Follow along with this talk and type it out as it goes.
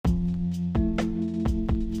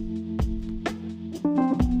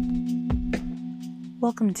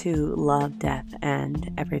Welcome to Love, Death,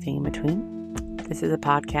 and Everything in Between. This is a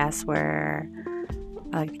podcast where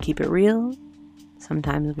I like to keep it real.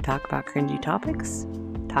 Sometimes we talk about cringy topics,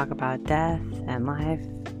 talk about death and life,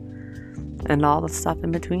 and all the stuff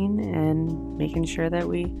in between, and making sure that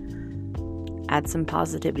we add some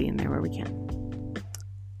positivity in there where we can.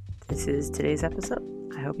 This is today's episode.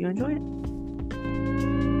 I hope you enjoy it.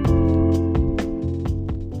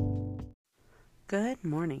 Good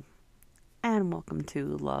morning. And welcome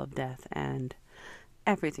to Love, Death, and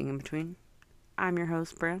Everything in Between. I'm your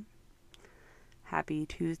host, Bran. Happy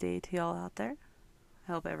Tuesday to y'all out there.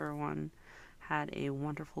 I hope everyone had a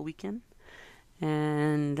wonderful weekend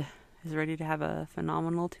and is ready to have a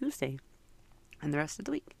phenomenal Tuesday and the rest of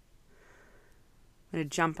the week. I'm going to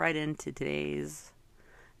jump right into today's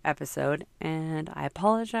episode, and I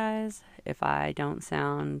apologize if I don't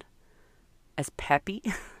sound as peppy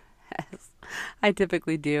as I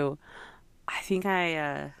typically do. I think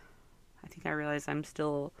I realized I'm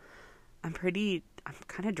kind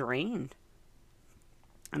of drained.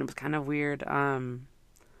 And it was kind of weird. I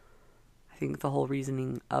think the whole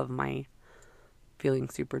reasoning of my feeling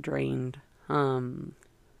super drained.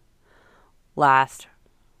 Last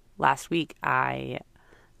week I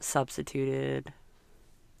substituted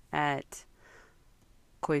at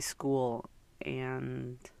Koi school,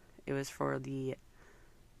 and it was for the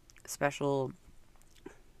special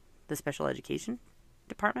education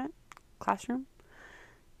department classroom,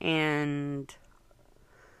 and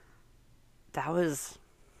that was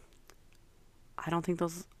I don't think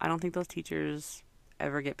those teachers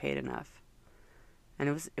ever get paid enough, and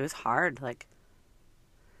it was hard.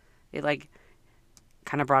 It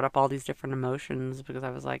kind of brought up all these different emotions, because I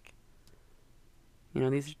was like,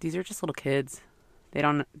 these are just little kids. They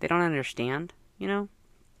don't understand, And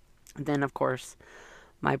then of course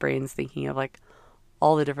my brain's thinking of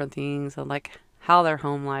all the different things and how their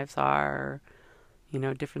home lives are,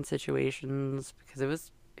 different situations, because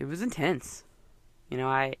it was intense.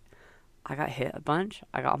 I got hit a bunch.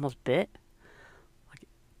 I got almost bit.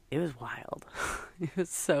 It was wild. It was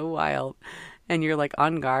so wild. And you're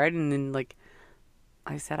on guard, and then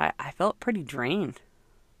I said, I felt pretty drained.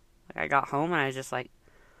 I got home and I was just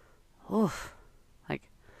oof.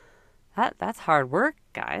 That's hard work,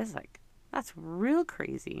 guys. That's real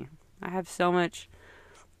crazy. I have so much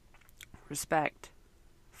respect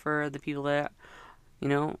for the people that,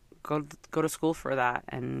 go to school for that,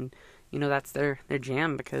 and that's their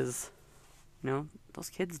jam, because those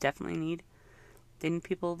kids definitely need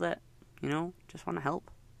people that just want to help.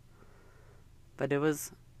 But it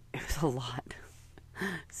was a lot.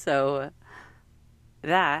 So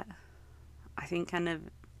that, I think, kind of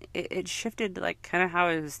it shifted kind of how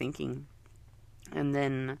I was thinking, and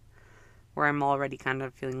then where I'm already kind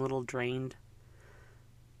of feeling a little drained.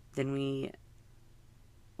 Then we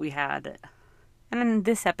had, and in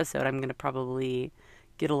this episode I'm going to probably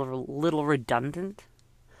get a little redundant,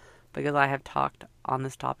 because I have talked on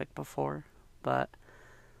this topic before, but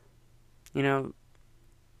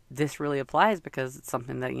this really applies because it's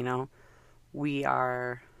something that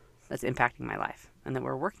that's impacting my life and that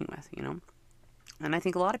we're working with, and I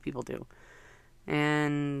think a lot of people do.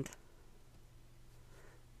 And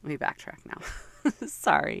let me backtrack now.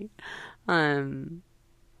 Sorry.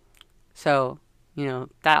 So,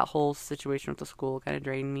 that whole situation with the school kind of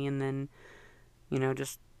drained me, and then,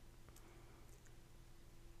 just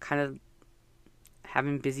kind of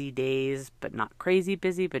having busy days, but not crazy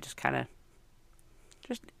busy, but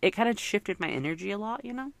it kind of shifted my energy a lot,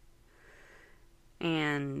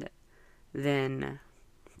 And then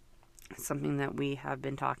something that we have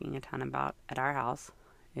been talking a ton about at our house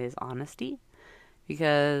is honesty,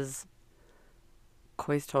 because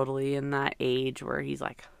Koi's totally in that age where he's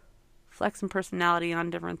flexing personality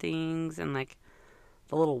on different things, and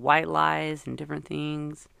the little white lies and different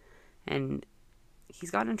things, and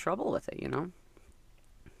he's gotten in trouble with it,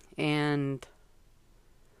 and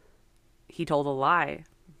he told a lie,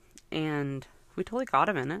 and we totally caught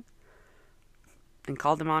him in it and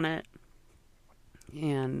called him on it.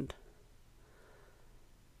 And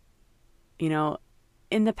in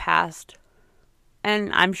the past,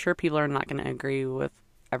 and I'm sure people are not going to agree with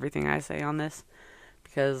everything I say on this,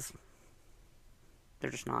 because they're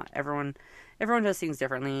just not. Everyone does things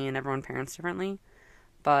differently, and everyone parents differently.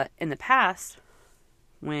 But in the past,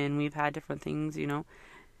 when we've had different things, in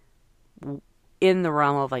the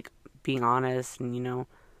realm of being honest and,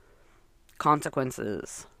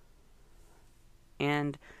 consequences.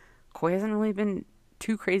 And Koi hasn't really been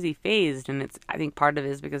too crazy phased, and I think part of it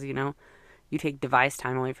is because, you take device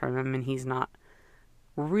time away from him, and he's not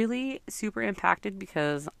really super impacted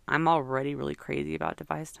because I'm already really crazy about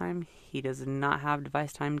device time. He does not have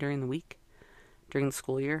device time during the week, during the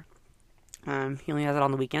school year. He only has it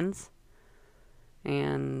on the weekends.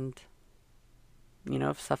 And,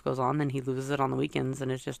 if stuff goes on, then he loses it on the weekends,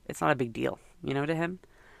 and it's not a big deal, to him,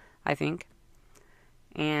 I think.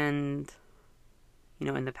 And,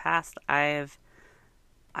 in the past, I've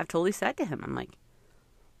totally said to him, I'm like,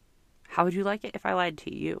 how would you like it if I lied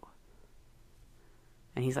to you?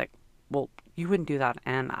 And he's like, well, you wouldn't do that,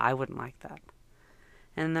 and I wouldn't like that.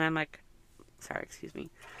 And then I'm like, sorry, excuse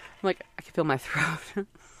me. I'm like, I can feel my throat.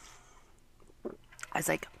 I was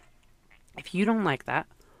like, if you don't like that,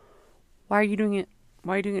 why are you doing it?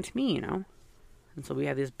 Why are you doing it to me, And so we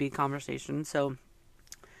had this big conversation. So,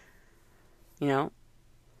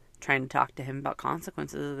 trying to talk to him about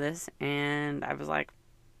consequences of this. And I was like,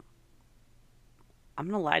 I'm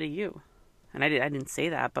going to lie to you. And I didn't say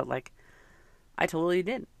that, but I totally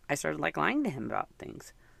did. I started lying to him about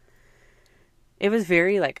things. It was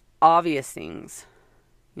very obvious things.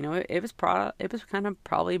 It was kind of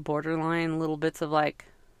probably borderline little bits of oh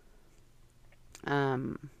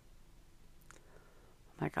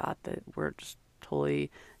my God, that we're just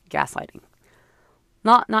totally gaslighting.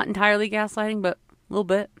 Not entirely gaslighting, but a little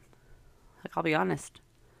bit. I'll be honest.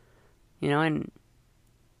 And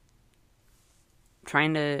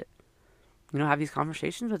trying to, have these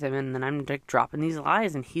conversations with him, and then I'm dropping these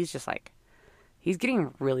lies, and he's just he's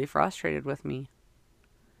getting really frustrated with me.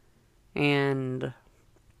 And,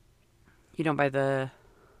 by the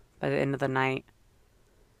end of the night,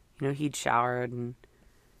 he'd showered and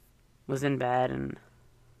was in bed, and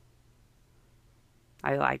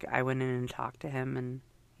I went in and talked to him, and,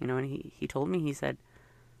 and he told me, he said,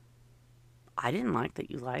 I didn't like that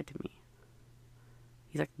you lied to me.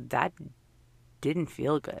 He's like, that didn't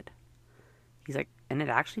feel good. He's like, and it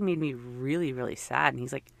actually made me really, really sad. And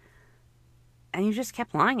he's like, and you just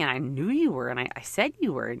kept lying, and I knew you were, and I said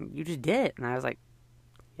you were, and you just did it. And I was like,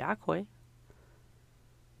 yeah, Coy.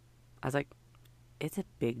 I was like, it's a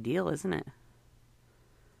big deal, isn't it?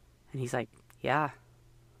 And he's like, yeah.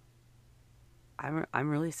 I'm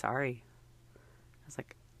really sorry. I was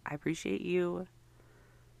like, I appreciate you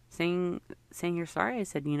saying you're sorry. I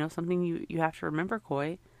said, something you have to remember,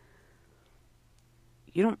 Coy.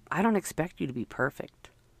 I don't expect you to be perfect.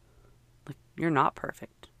 You're not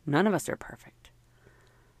perfect. None of us are perfect.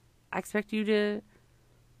 I expect you to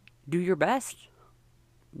do your best.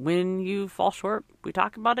 When you fall short, we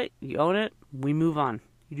talk about it, you own it, we move on.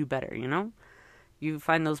 You do better, You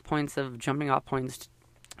find those points of jumping off points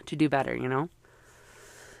to do better,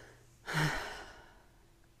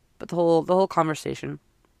 But the whole conversation,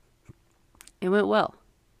 it went well,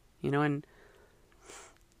 and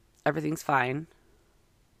everything's fine.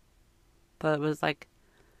 But it was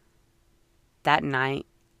that night,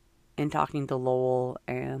 in talking to Lowell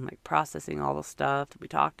and processing all the stuff that we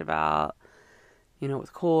talked about,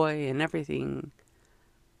 with Coy and everything,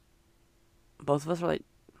 both of us were like,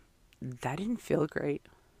 that didn't feel great.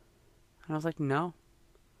 And I was like, no,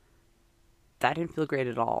 that didn't feel great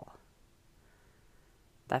at all.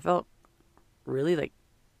 That felt really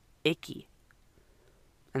icky.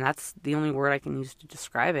 And that's the only word I can use to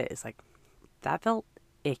describe it, is that felt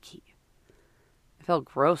icky. It felt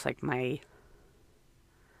gross, my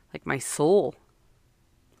soul.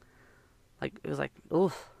 It was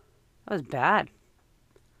oh, that was bad.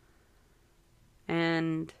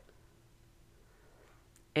 And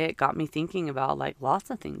it got me thinking about lots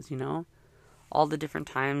of things, all the different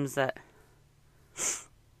times that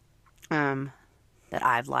that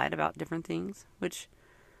I've lied about different things, which,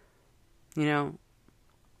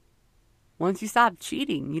 once you stop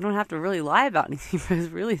cheating, you don't have to really lie about anything, because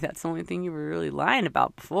really that's the only thing you were really lying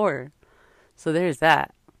about before. So there's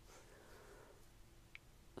that.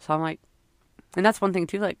 So I'm and that's one thing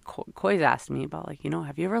too, Coy's asked me about,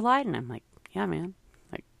 have you ever lied? And I'm like, yeah, man.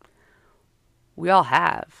 We all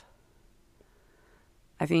have.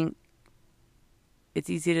 I think it's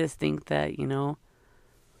easy to think that,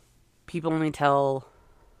 people only tell,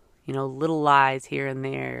 little lies here and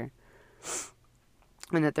there,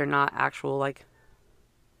 and that they're not actual,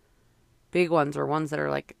 big ones, or ones that are,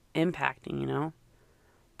 impacting,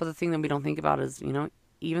 But the thing that we don't think about is,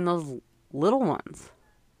 even those little ones,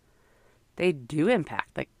 they do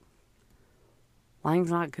impact. Lying's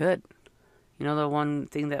not good. The one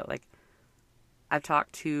thing that, I've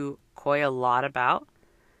talked to Coy a lot about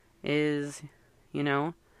is,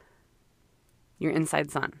 your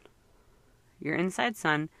inside sun. Your inside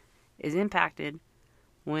sun is impacted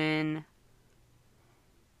when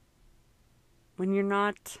you're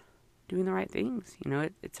not doing the right things.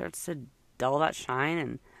 It starts to dull that shine,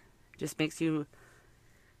 and just makes you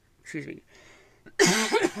excuse me,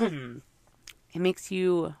 it makes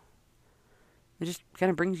you, it just kind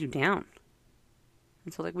of brings you down.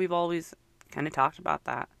 And so, like, we've always kind of talked about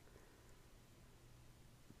that.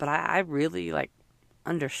 But I really, like,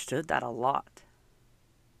 understood that a lot.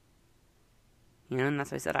 You know, and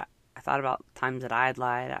that's why I said I thought about times that I had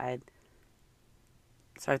lied. I'd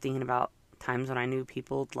started thinking about times when I knew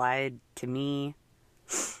people lied to me.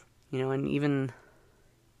 You know, and even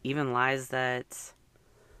lies that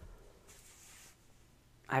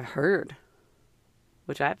I've heard.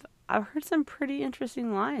 Which I've heard some pretty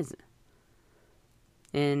interesting lies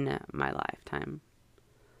in my lifetime.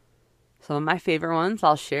 Some of my favorite ones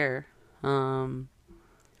I'll share. I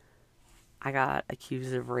got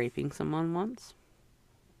accused of raping someone once.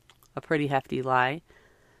 A pretty hefty lie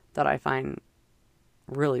that I find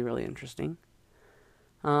really, really interesting.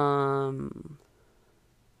 A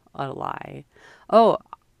lie. Oh,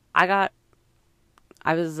 I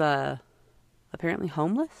was apparently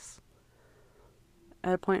homeless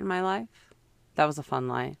at a point in my life. That was a fun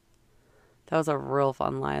lie. That was a real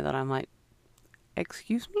fun lie that I'm like,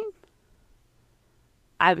 excuse me?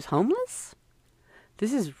 I was homeless?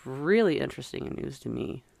 This is really interesting and news to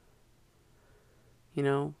me. You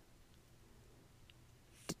know?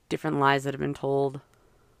 Different lies that have been told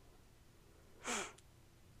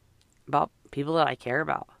about people that I care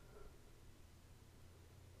about.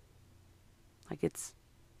 Like, it's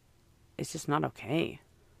just not okay.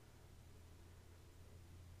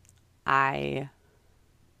 I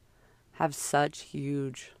have such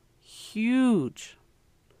huge,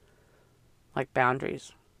 like,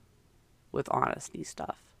 boundaries with honesty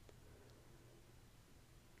stuff.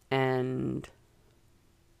 And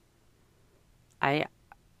I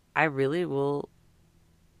really will,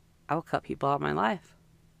 I will cut people out of my life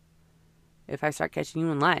if I start catching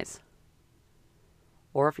you in lies.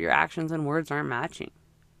 Or if your actions and words aren't matching.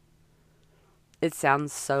 It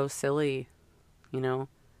sounds so silly, you know,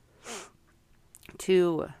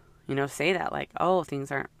 to, you know, say that, like, oh,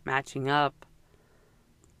 things aren't matching up.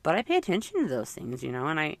 But I pay attention to those things, you know,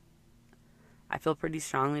 and I feel pretty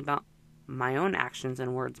strongly about my own actions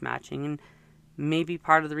and words matching. And maybe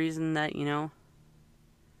part of the reason that, you know,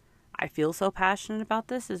 I feel so passionate about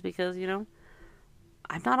this is because, you know,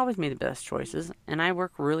 I've not always made the best choices, and I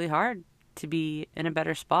work really hard to be in a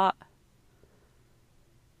better spot.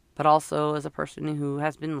 But also as a person who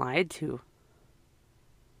has been lied to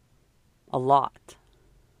a lot.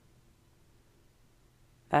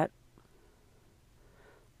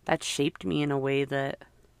 That shaped me in a way that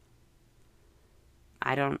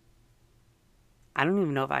I don't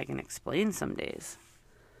even know if I can explain some days.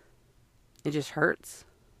 It just hurts.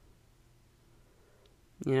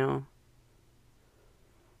 You know,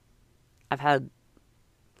 I've had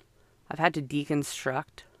to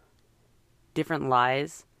deconstruct different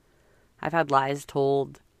lies. I've had lies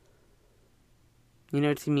told, you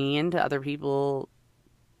know, to me and to other people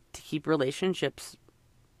to keep relationships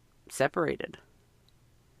separated.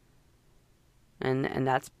 And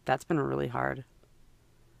that's been really hard.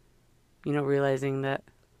 You know, realizing that,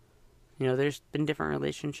 you know, there's been different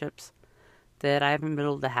relationships that I haven't been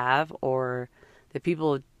able to have, or that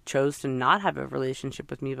people chose to not have a relationship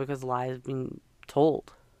with me because lies being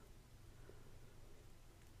told.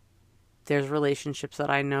 There's relationships that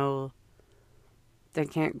I know that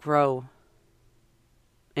can't grow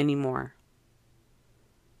anymore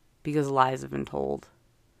because lies have been told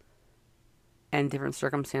and different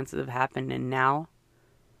circumstances have happened, and now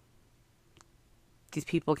these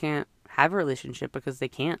people can't have a relationship because they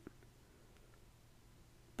can't,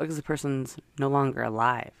 because the person's no longer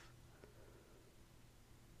alive.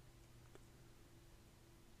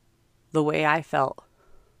 The way I felt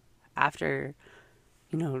after,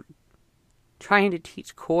 you know, trying to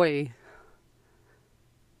teach Koi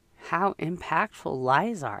how impactful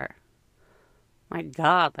lies are. My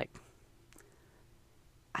God, like,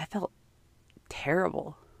 I felt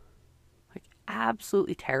terrible. Like,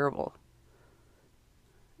 absolutely terrible.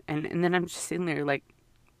 And then I'm just sitting there like,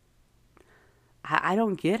 I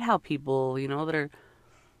don't get how people, you know, that are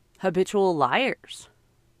habitual liars,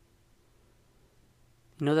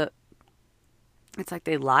 you know, that it's like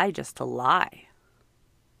they lie just to lie.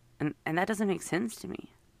 And that doesn't make sense to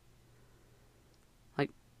me. Like,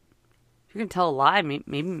 if you're going to tell a lie,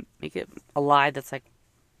 maybe make it a lie that's, like,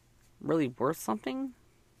 really worth something.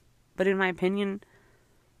 But in my opinion,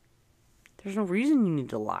 there's no reason you need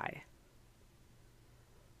to lie.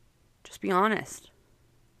 Just be honest.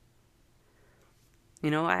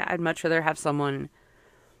 You know, I'd much rather have someone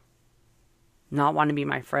not want to be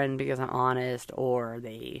my friend because I'm honest, or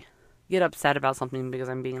they get upset about something because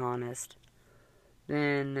I'm being honest,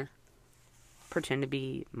 than pretend to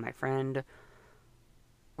be my friend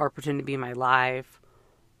or pretend to be my life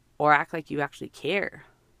or act like you actually care.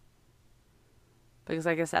 Because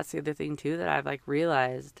I guess that's the other thing too that I've like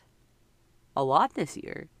realized a lot this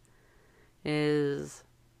year is,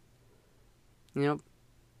 you know,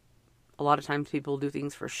 a lot of times people do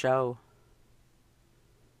things for show.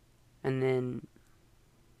 And then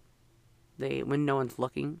when no one's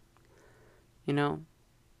looking, you know,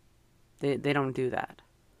 they don't do that.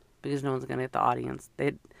 Because no one's going to get the audience.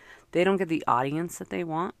 They don't get the audience that they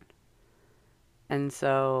want. And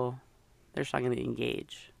so they're just not going to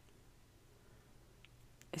engage.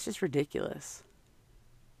 It's just ridiculous.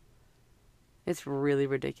 It's really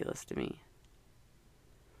ridiculous to me.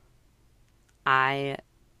 I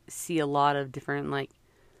see a lot of different, like,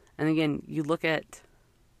 and again, you look at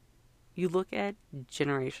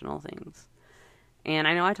generational things. And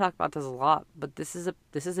I know I talk about this a lot, but this is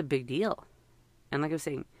a big deal. And like I was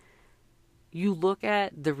saying, you look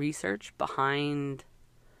at the research behind,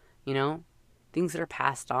 you know, things that are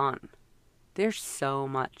passed on. There's so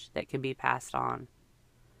much that can be passed on.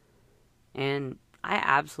 And I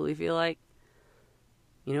absolutely feel like,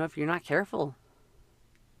 you know, if you're not careful,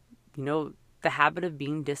 you know, the habit of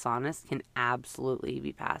being dishonest can absolutely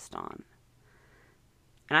be passed on.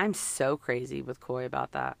 And I'm so crazy with Coy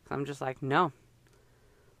about that. I'm just like, no.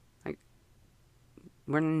 Like,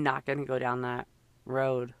 we're not going to go down that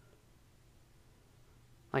road.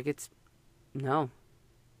 Like, no.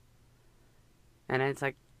 And it's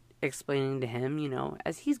like explaining to him, you know,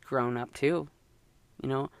 as he's grown up too, you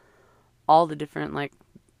know, all the different, like,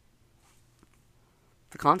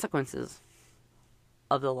 the consequences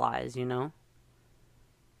of the lies, you know.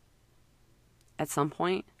 At some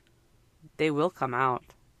point, they will come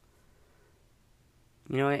out.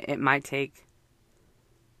 You know, it might take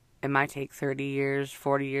 30 years,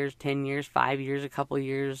 40 years, 10 years, 5 years, a couple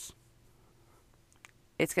years.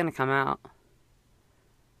 It's going to come out.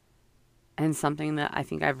 And something that I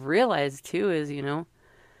think I've realized too is, you know,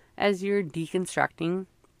 as you're deconstructing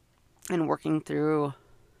and working through,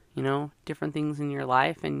 you know, different things in your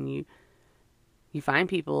life, and you find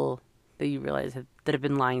people that you realize that have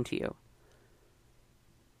been lying to you.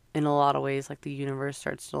 In a lot of ways, like, the universe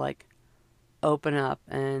starts to, like, open up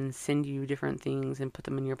and send you different things and put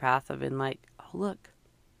them in your path of, in, like, oh, look,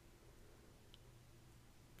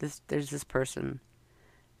 there's this person.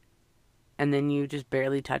 And then you just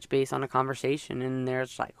barely touch base on a conversation, and they're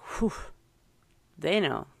just like, whew, they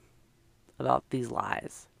know about these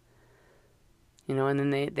lies. You know, and then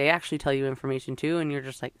they actually tell you information too, and you're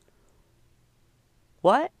just like,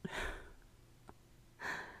 what?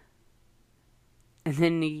 And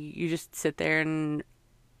then you just sit there and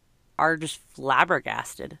are just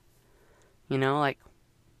flabbergasted. You know, like,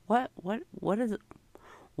 what is it?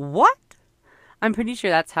 What? I'm pretty sure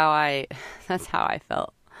that's how I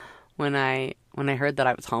felt when I heard that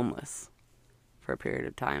I was homeless for a period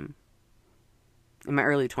of time in my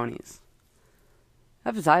early 20s.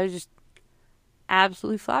 I was just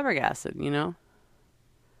absolutely flabbergasted, you know?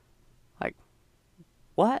 Like,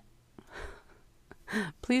 what?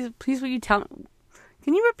 Please will you tell me?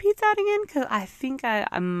 Can you repeat that again? Because I think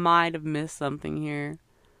I might have missed something here.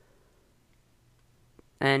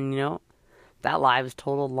 And, you know, that lie was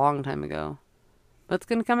told a long time ago. But it's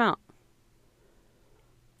going to come out.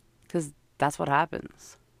 Because that's what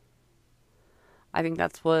happens. I think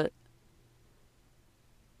that's what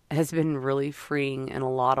has been really freeing in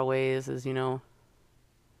a lot of ways is, you know,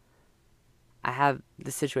 I have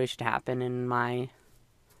this situation happen and my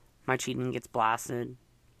cheating gets blasted.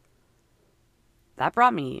 That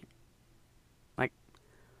brought me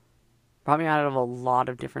out of a lot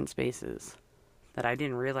of different spaces that I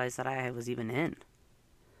didn't realize that I was even in.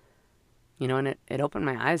 You know, and it opened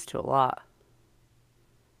my eyes to a lot.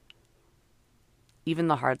 Even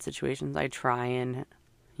the hard situations, I try and,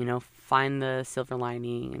 you know, find the silver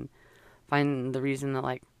lining and find the reason that,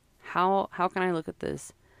 like, how can I look at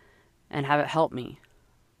this and have it help me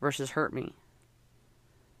versus hurt me?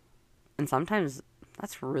 And sometimes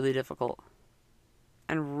that's really difficult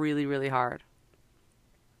and really, really hard.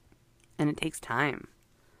 And it takes time.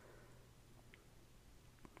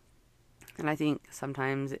 And I think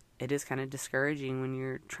sometimes it is kind of discouraging when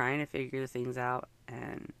you're trying to figure things out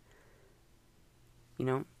and, you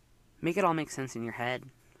know, make it all make sense in your head.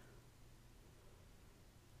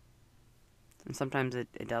 And sometimes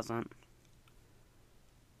it doesn't.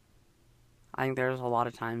 I think there's a lot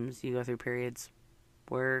of times you go through periods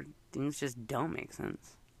where things just don't make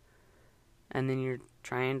sense. And then you're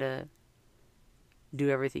trying to do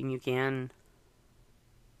everything you can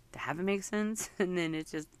to have it make sense, and then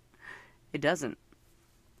it doesn't.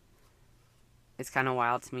 It's kind of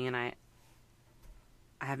wild to me, and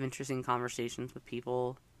I have interesting conversations with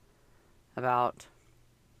people about,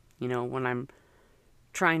 when I'm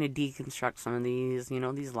trying to deconstruct some of these,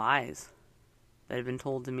 these lies that have been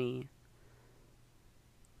told to me,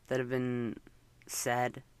 that have been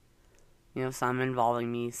said, some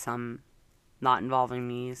involving me, some not involving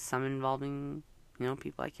me, some involving,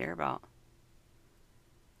 people I care about.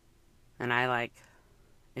 And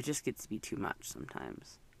it just gets to be too much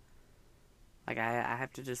sometimes. Like, I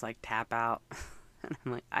have to just, tap out. And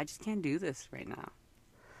I'm like, I just can't do this right now.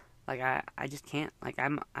 Like, I just can't. Like,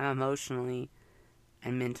 I'm emotionally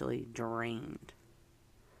and mentally drained.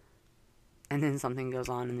 And then something goes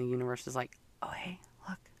on and the universe is like, oh, hey,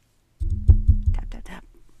 look. Tap, tap, tap.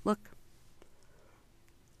 Look.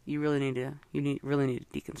 You really need to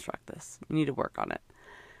deconstruct this. You need to work on it.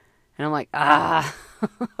 And I'm like,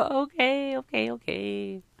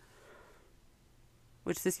 okay.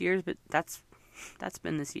 Which this year's, but that's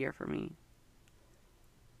been this year for me.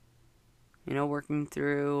 Working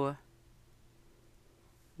through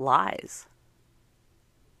lies.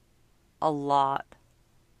 A lot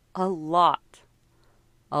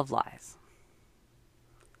of lies.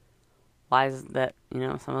 Lies that,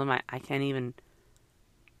 some of them I can't even,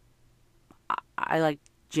 I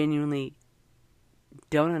genuinely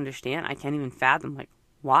don't understand. I can't even fathom,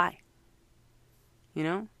 why?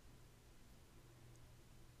 And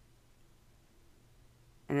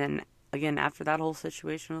then, again, after that whole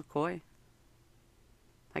situation with Coy,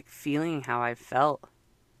 feeling how I felt,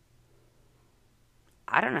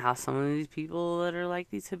 I don't know how some of these people that are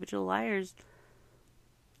these habitual liars,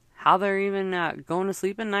 how they're even going to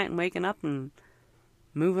sleep at night and waking up and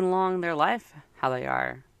moving along their life how they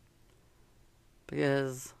are.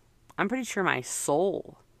 Because I'm pretty sure my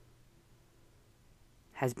soul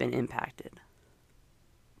has been impacted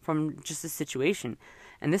from just this situation.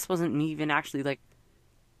 And this wasn't me even actually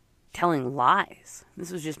telling lies.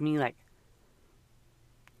 This was just me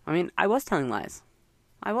I was telling lies.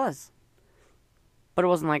 I was. But it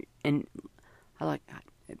wasn't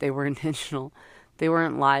they were intentional. They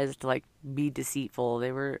weren't lies to be deceitful.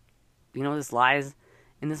 They were, this lies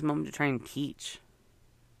in this moment to try and teach.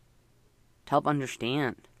 To help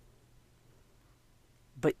understand.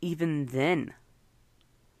 But even then,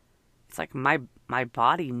 it's my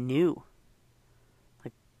body knew.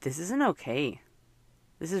 This isn't okay.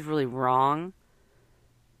 This is really wrong.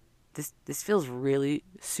 This feels really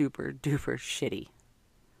super duper shitty.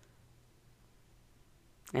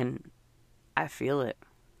 And I feel it.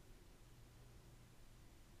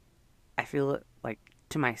 I feel it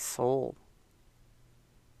to my soul.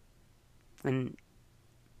 And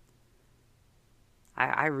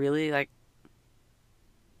I really I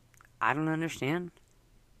don't understand.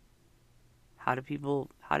 How do people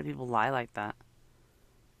lie like that?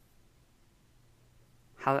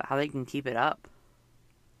 How they can keep it up?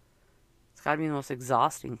 It's got to be the most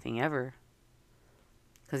exhausting thing ever.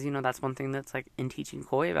 Because, that's one thing that's in teaching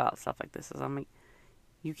Coy about stuff like this is I'm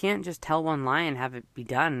you can't just tell one lie and have it be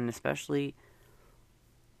done, and especially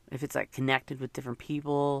if it's connected with different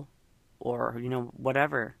people or,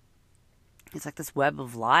 whatever. It's this web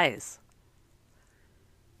of lies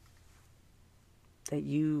that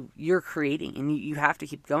you're creating, and you have to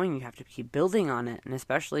keep going. You have to keep building on it, and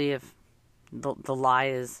especially if the lie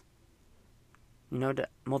is, to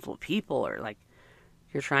multiple people, or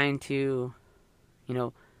you're trying to,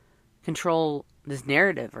 control this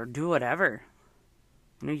narrative or do whatever.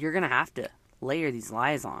 You're gonna have to layer these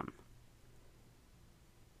lies on.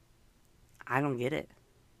 I don't get it.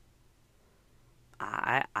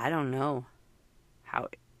 I don't know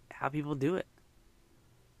how people do it.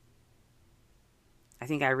 I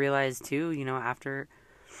think I realized too,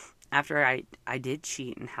 after I did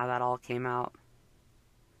cheat and how that all came out,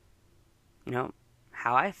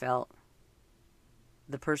 how I felt,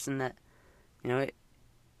 the person that,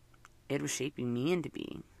 it was shaping me into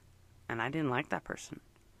being, and I didn't like that person.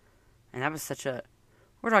 And that was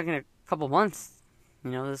we're talking a couple months,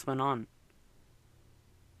 this went on.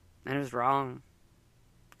 And it was wrong.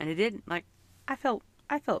 And it did, I felt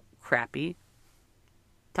crappy.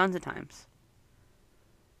 Tons of times.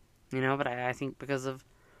 But I think because of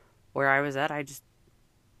where I was at, I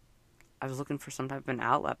was looking for some type of an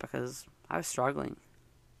outlet because I was struggling.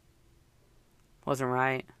 Wasn't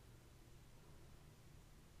right.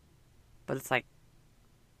 But it's I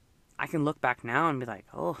can look back now and be like,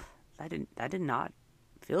 oh, that did not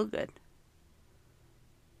feel good.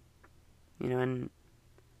 And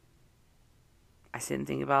I sit and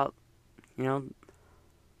think about,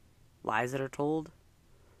 lies that are told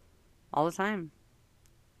all the time.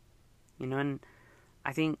 And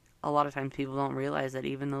I think a lot of times people don't realize that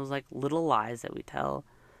even those little lies that we tell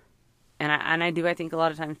I think a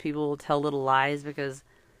lot of times people will tell little lies because,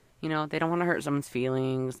 they don't want to hurt someone's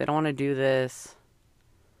feelings. They don't want to do this.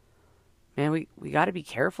 Man, we got to be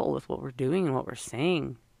careful with what we're doing and what we're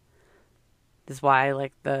saying. This is why,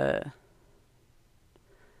 like,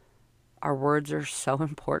 our words are so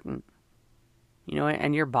important.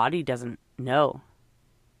 And your body doesn't know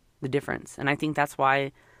the difference. And I think that's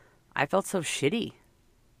why I felt so shitty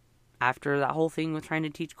after that whole thing with trying to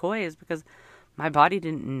teach koi, is because my body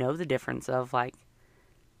didn't know the difference of, like,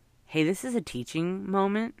 hey, this is a teaching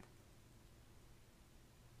moment.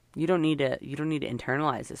 You don't need to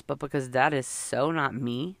internalize this, but because that is so not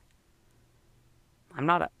me. I'm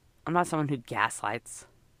not someone who gaslights.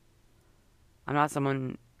 I'm not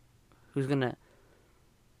someone who's going to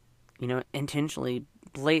intentionally,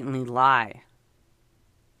 blatantly lie.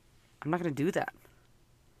 I'm not going to do that.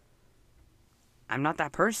 I'm not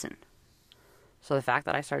that person. So the fact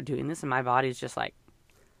that I started doing this and my body's just like,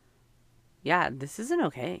 yeah, this isn't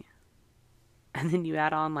okay. And then you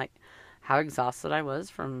add on, like, how exhausted I was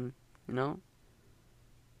from,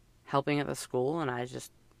 helping at the school. And I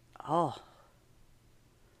just, I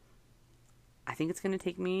think it's going to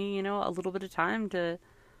take me, a little bit of time to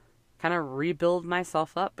kind of rebuild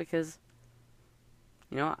myself up because,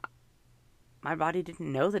 my body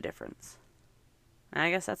didn't know the difference. And I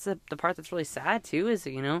guess that's the part that's really sad too, is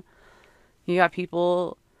that, you got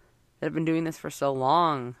people that have been doing this for so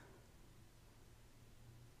long.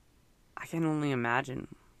 I can only imagine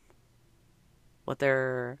what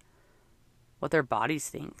their bodies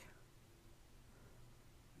think.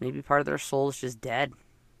 Maybe part of their soul is just dead.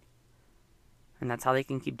 And that's how they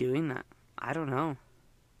can keep doing that. I don't know.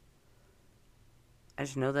 I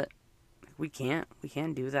just know that we can't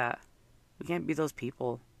do that. We can't be those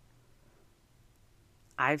people.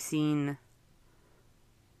 I've seen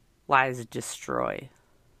lies destroy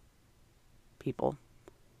people.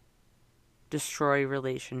 Destroy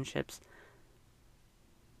relationships.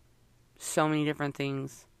 So many different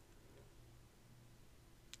things.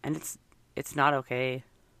 And it's not okay.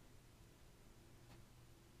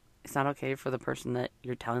 It's not okay for the person that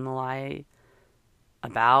you're telling the lie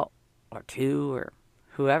about or to or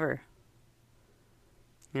whoever.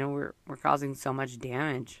 We're causing so much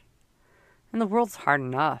damage. And the world's hard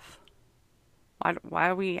enough. Why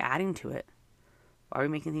are we adding to it? Why are we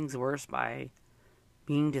making things worse by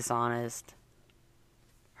being dishonest,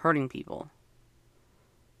 hurting people,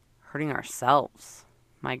 hurting ourselves?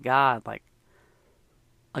 My God, like,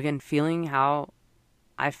 again, feeling how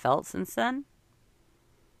I felt since then.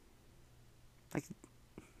 Like,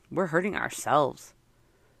 we're hurting ourselves.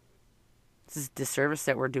 This is disservice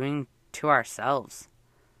that we're doing to ourselves.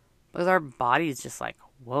 Because our body is just like,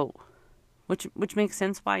 whoa. Which makes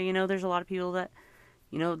sense why, there's a lot of people that,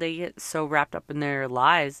 they get so wrapped up in their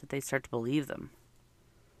lies that they start to believe them.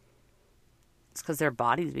 It's because their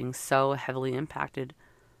body's being so heavily impacted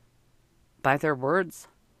by their words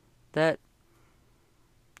that,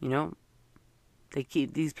 they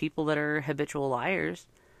keep these people that are habitual liars,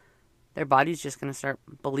 their body's just going to start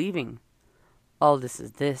believing, oh, this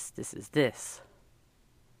is this, this is this.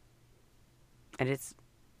 And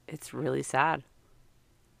it's really sad.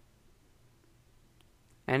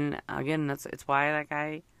 And again, it's why, like,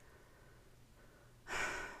 I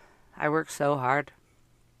work so hard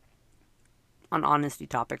on honesty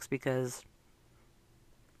topics because,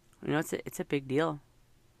 it's a big deal.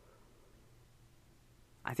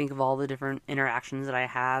 I think of all the different interactions that I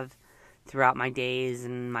have throughout my days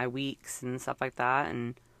and my weeks and stuff like that,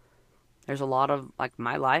 and there's a lot of, like,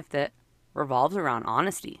 my life that revolves around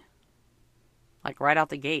honesty. Like, right out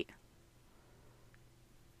the gate.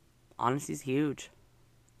 Honesty's huge.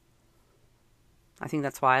 I think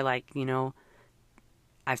that's why, like,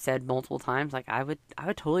 I've said multiple times, like, I would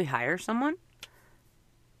totally hire someone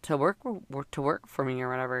to work for me or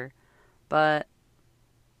whatever, but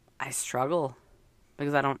I struggle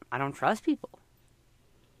because I don't trust people.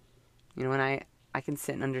 And I can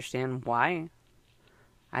sit and understand why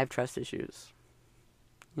I have trust issues.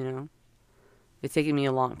 It's taken me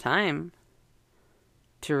a long time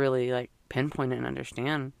to really, like, pinpoint it and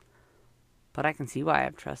understand, but I can see why I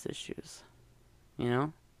have trust issues.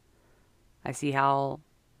 I see how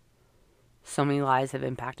so many lies have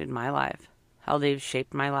impacted my life, how they've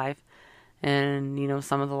shaped my life, and,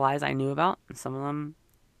 some of the lies I knew about, and some of them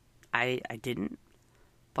I didn't,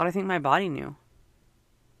 but I think my body knew.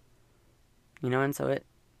 And so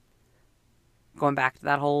going back to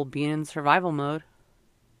that whole being in survival mode,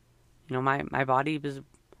 my body has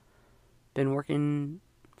been working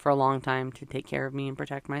for a long time to take care of me and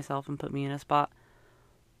protect myself and put me in a spot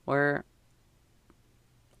where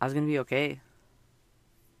I was going to be okay.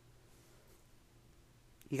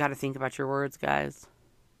 You got to think about your words, guys.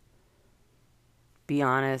 Be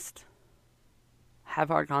honest. Have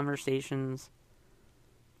hard conversations.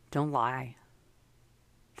 Don't lie.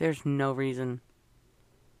 There's no reason.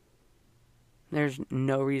 There's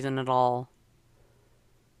no reason at all.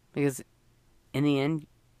 Because in the end,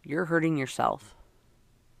 you're hurting yourself.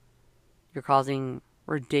 You're causing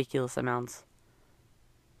ridiculous amounts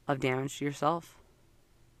of damage to yourself.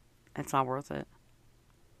 It's not worth it.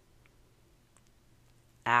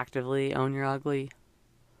 Actively own your ugly.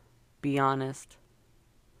 Be honest.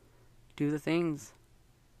 Do the things.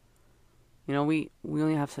 You know, we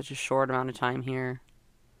only have such a short amount of time here.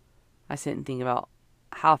 I sit and think about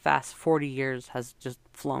how fast 40 years has just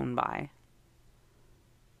flown by.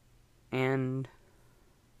 And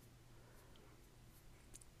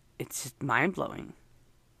it's just mind-blowing.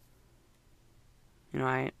 You know,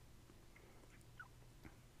 I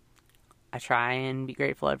try and be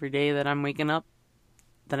grateful every day that I'm waking up,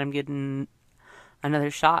 that I'm getting another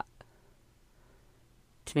shot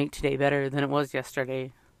to make today better than it was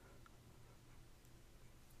yesterday.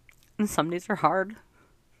 And some days are hard.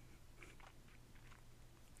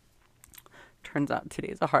 Turns out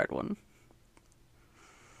today's a hard one.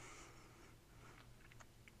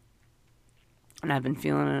 And I've been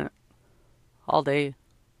feeling it all day.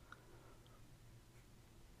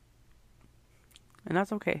 And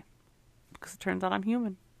that's okay. Because it turns out I'm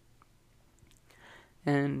human.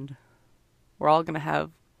 And we're all going to have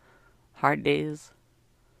hard days.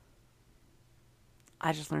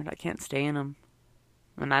 I just learned I can't stay in them.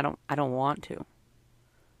 And I don't want to. I'm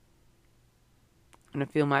going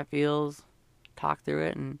to feel my feels, talk through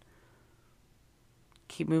it, and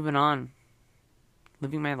keep moving on.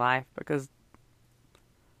 Living my life, because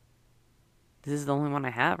this is the only one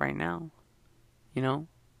I have right now. You know?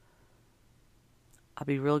 I'll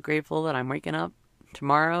be real grateful that I'm waking up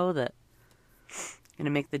tomorrow, that I'm going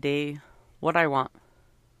to make the day what I want.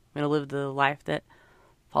 I'm going to live the life that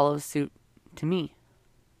follows suit to me.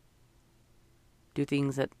 Do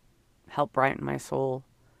things that help brighten my soul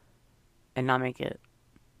and not make it,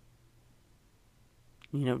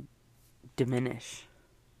 diminish.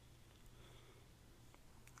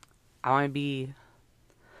 I want to be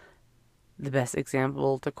the best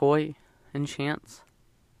example to Koi and Chance.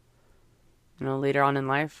 Later on in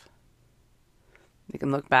life, they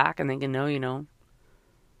can look back and they can know,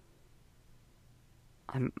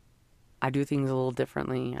 I do things a little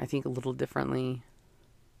differently. I think a little differently.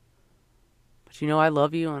 But I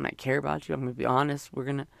love you and I care about you. I'm gonna be honest. We're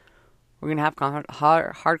gonna have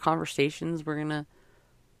hard conversations. We're gonna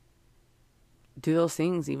do those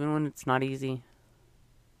things even when it's not easy.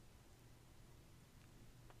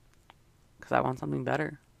 Because I want something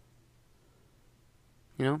better.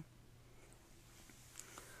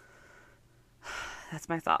 That's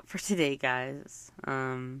my thought for today, guys.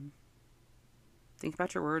 Think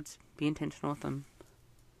about your words. Be intentional with them.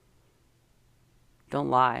 Don't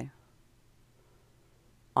lie.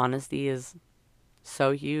 Honesty is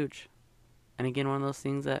so huge. And again, one of those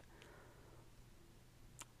things that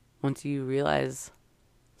once you realize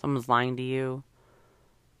someone's lying to you,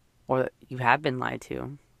 or that you have been lied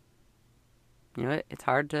to, it's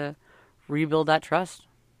hard to rebuild that trust.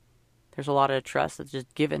 There's a lot of trust that's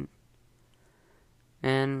just given.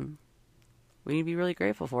 And we need to be really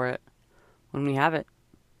grateful for it when we have it.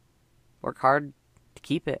 Work hard to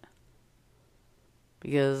keep it.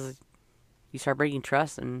 Because you start breaking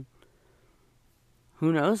trust, and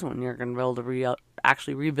who knows when you're going to be able to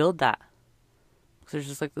actually rebuild that. Because there's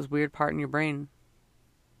just like this weird part in your brain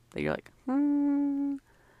that you're like,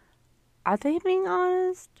 are they being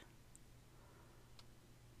honest?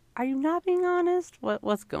 Are you not being honest?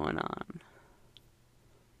 What's going on?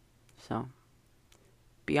 So,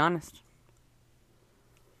 be honest.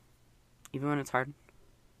 Even when it's hard.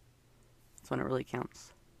 That's when it really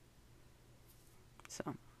counts.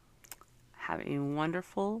 So, have a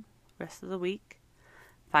wonderful rest of the week.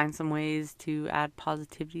 Find some ways to add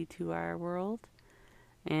positivity to our world.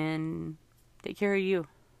 And take care of you.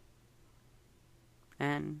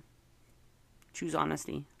 And choose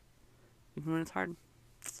honesty. Even when it's hard.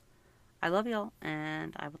 I love y'all,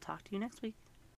 and I will talk to you next week.